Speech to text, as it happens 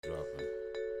Dropping.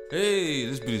 Hey,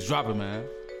 this beat is dropping, man.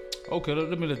 Okay,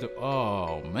 let me let the.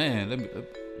 Oh man,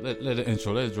 let the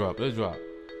intro. Let's drop.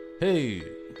 Hey.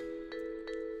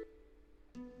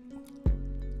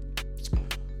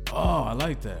 Oh, I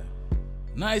like that.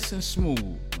 Nice and smooth,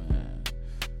 man.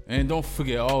 And don't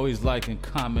forget, always like and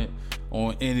comment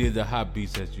on any of the hot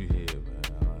beats that you hear,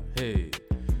 man. Hey,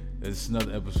 it's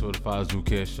another episode of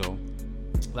FathersDoor Show.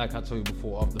 Like I told you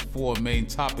before, off the four main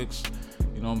topics.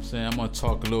 You know what I'm saying? I'm going to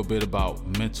talk a little bit about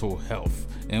mental health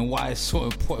and why it's so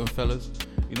important, fellas.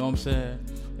 You know what I'm saying?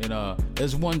 And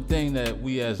there's one thing that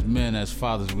we as men, as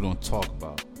fathers, we don't talk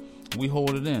about. We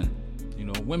hold it in. You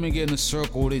know, women get in a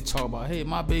circle, they talk about, hey,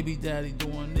 my baby daddy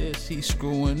doing this, he's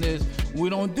screwing this. We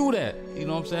don't do that. You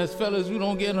know what I'm saying? As fellas, we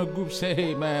don't get in a group saying,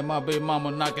 hey, man, my baby mama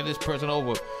knocking this person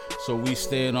over. So we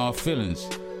stay in our feelings.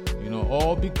 You know,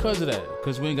 all because of that.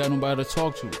 Because we ain't got nobody to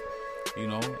talk to. You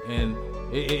know, and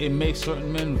it makes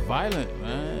certain men violent,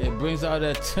 man. It brings out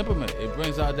that temperament. It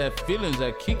brings out that feelings,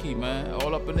 that kiki, man,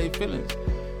 all up in their feelings.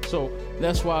 So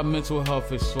that's why mental health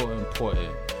is so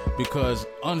important. Because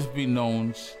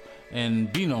unbeknownst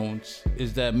and beknownst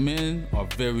is that men are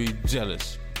very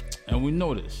jealous. And we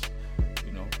know this,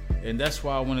 you know. And that's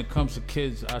why when it comes to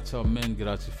kids, I tell men, get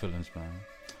out your feelings, man.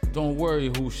 Don't worry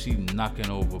who she knocking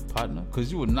over, partner.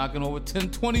 Because you were knocking over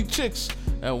 10, 20 chicks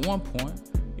at one point.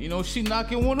 You know, she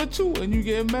knocking one or two and you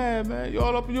get mad, man. You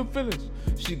all up in your feelings.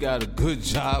 She got a good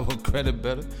job, her credit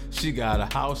better. She got a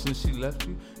house and she left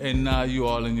you. And now you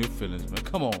all in your feelings, man.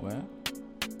 Come on, man.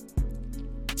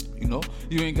 You know,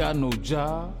 you ain't got no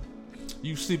job.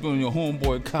 You sleeping on your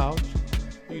homeboy couch.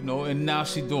 You know, and now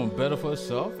she doing better for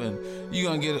herself. And you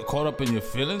gonna get caught up in your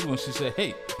feelings when she say,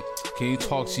 hey, can you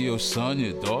talk to your son,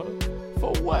 your daughter?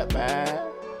 For what, man?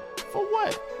 For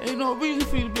what? Ain't no reason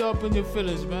for you to be up in your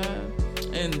feelings, man.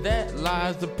 And that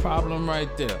lies the problem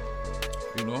right there.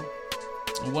 You know?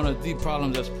 And one of the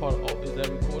problems that's part of, is that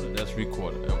recorded? That's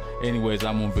recorded. Anyways,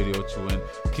 I'm on video too. And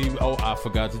I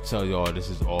forgot to tell y'all, this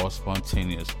is all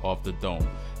spontaneous, off the dome.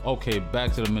 Okay,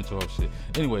 back to the mental health shit.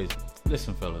 Anyways,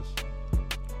 listen, fellas.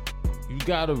 You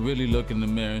gotta really look in the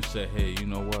mirror and say, hey, you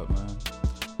know what, man?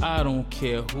 I don't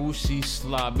care who she's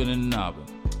slobbing and knobbing.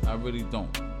 I really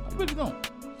don't.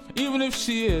 Even if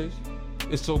she is,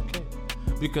 it's okay.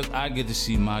 Because I get to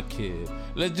see my kid.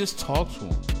 Let's just talk to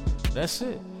him. That's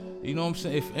it. You know what I'm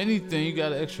saying? If anything, you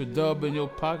got an extra dub in your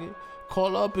pocket,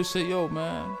 call up and say, yo,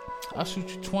 man, I'll shoot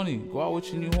you 20. Go out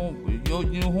with your new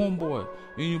homeboy,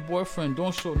 your new boyfriend.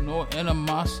 Don't show no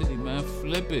animosity, man.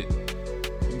 Flip it.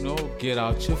 You know, get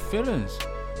out your feelings.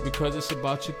 Because it's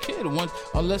about your kid.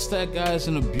 Unless that guy is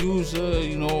an abuser,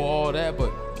 you know, all that.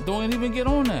 But don't even get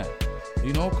on that.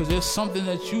 You know, because there's something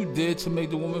that you did to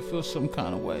make the woman feel some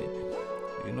kind of way.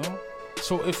 You know?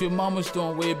 So if your mama's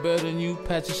doing way better than you,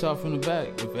 pat yourself in the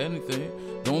back. If anything,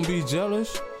 don't be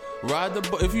jealous.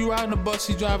 If you riding a bus,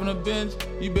 she driving a Benz,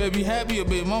 you better be happy your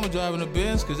baby mama driving a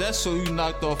Benz, because that's so you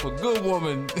knocked off a good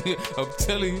woman. I'm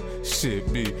telling you,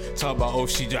 shit, B. Talk about, oh,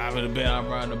 she driving a Benz, I'm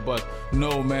riding a bus.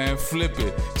 No, man, flip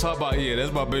it. Talk about, yeah,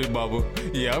 that's my baby mama.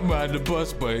 Yeah, I'm riding the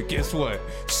bus, but guess what?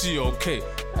 She okay.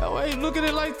 Oh, hey, look at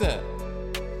it like that.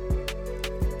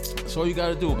 That's all you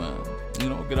gotta do, man. You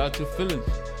know, get out your feelings.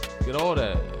 Get all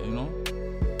that, you know.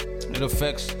 It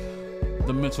affects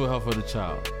the mental health of the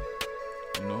child,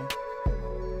 you know.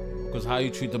 Because how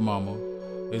you treat the mama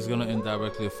is going to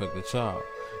indirectly affect the child.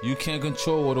 You can't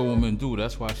control what a woman do.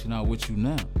 That's why she's not with you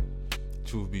now,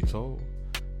 truth be told.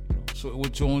 You know? So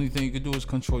what the only thing you can do is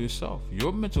control yourself,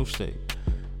 your mental state,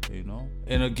 you know.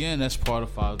 And again, that's part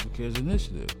of FathersDoor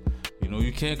initiative. You know,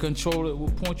 you can't control it. We'll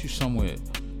point you somewhere,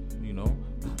 you know.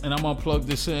 And I'm going to plug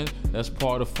this in. That's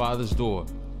part of FathersDoor.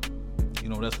 You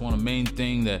know, that's one of the main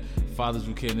things that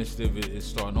FathersDoor initiative is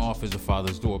starting off as a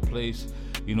FathersDoor place.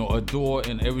 You know, a door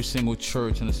in every single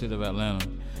church in the city of Atlanta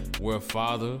where a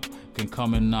father can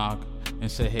come and knock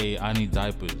and say, hey, I need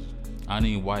diapers. I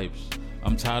need wipes.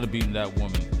 I'm tired of beating that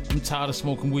woman. I'm tired of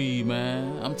smoking weed,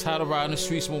 man. I'm tired of riding the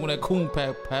street smoking that coon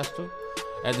pack, pastor.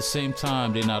 At the same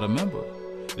time, they're not a member.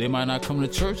 They might not come to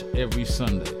church every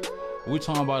Sunday. We're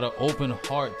talking about an open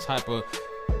heart type of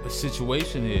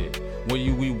situation here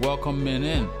where we welcome men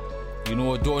in. You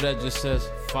know, a door that just says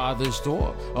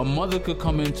FathersDoor. A mother could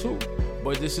come in too,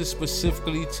 but this is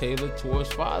specifically tailored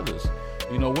towards fathers.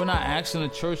 You know, we're not asking the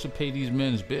church to pay these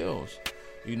men's bills.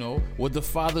 You know, what the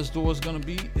FathersDoor is going to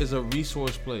be is a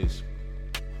resource place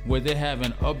where they have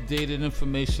an updated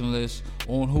information list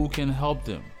on who can help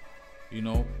them. You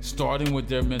know, starting with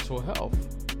their mental health.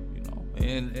 You know,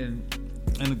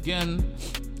 and again,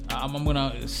 I'm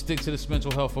gonna stick to this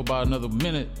mental health for about another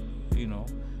minute. You know,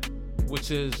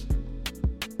 which is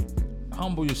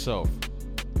humble yourself.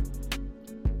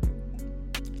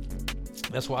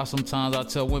 That's why sometimes I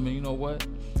tell women, you know what?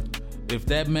 If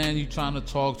that man you trying to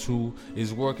talk to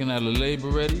is working at a labor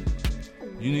ready,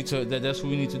 you need to. That's who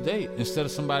you need to date instead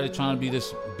of somebody trying to be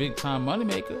this big time money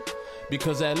maker.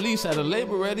 Because at least at a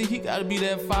labor ready, he got to be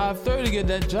there at 5:30 to get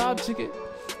that job ticket.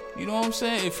 You know what I'm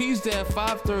saying? If he's there at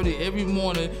 5:30 every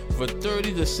morning for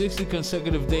 30 to 60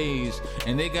 consecutive days,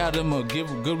 and they got him a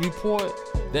good report,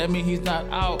 that means he's not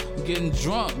out getting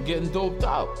drunk, getting doped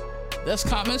out. That's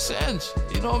common sense.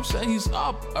 You know what I'm saying? He's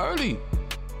up early.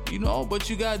 You know, but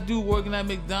you got to do working at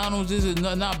McDonald's. This is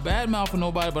not bad mouth for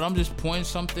nobody, but I'm just pointing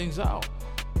some things out.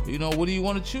 You know, what do you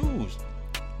want to choose?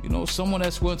 You know, someone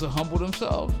that's willing to humble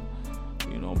themselves.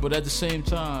 You know, but at the same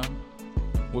time,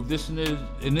 with this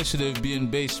initiative being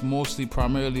based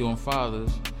primarily on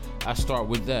fathers, I start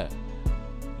with that.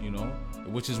 You know,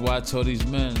 which is why I tell these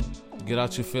men, get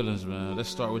out your feelings, man. Let's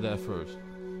start with that first.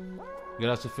 Get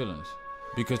out your feelings.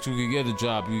 Because you can get a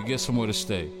job, you can get somewhere to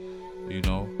stay. You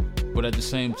know, but at the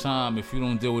same time, if you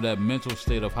don't deal with that mental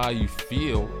state of how you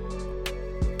feel,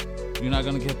 you're not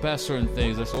gonna get past certain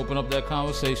things. Let's open up that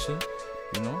conversation,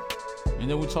 you know, and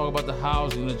then we talk about the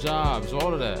housing, the jobs,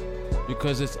 all of that,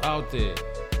 because it's out there.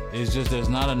 It's just there's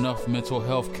not enough mental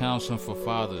health counseling for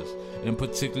fathers, and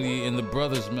particularly in the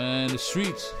brothers, man, the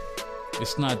streets.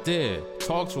 It's not there.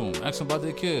 Talk to them, ask them about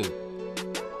their kids.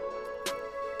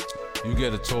 You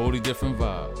get a totally different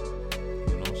vibe.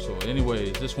 So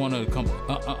anyway, just want to come through,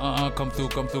 ooh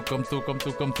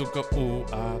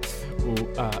ah,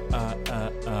 ooh ah ah ah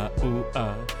ah, ooh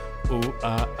ah, ooh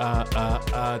ah ah ah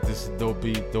ah. This is dope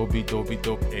beat.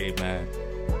 Hey man,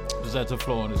 just had to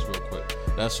flow on this real quick.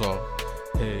 That's all.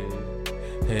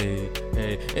 Hey,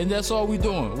 and that's all we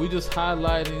doing. We just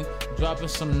highlighting, dropping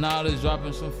some knowledge,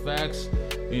 dropping some facts.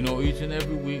 You know, each and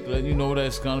every week, letting you know that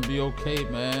it's gonna be okay,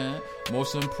 man.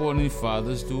 Most importantly,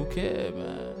 fathers do care,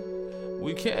 man.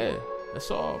 We care.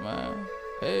 That's all, man.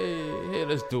 Hey,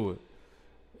 let's do it.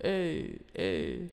 Hey.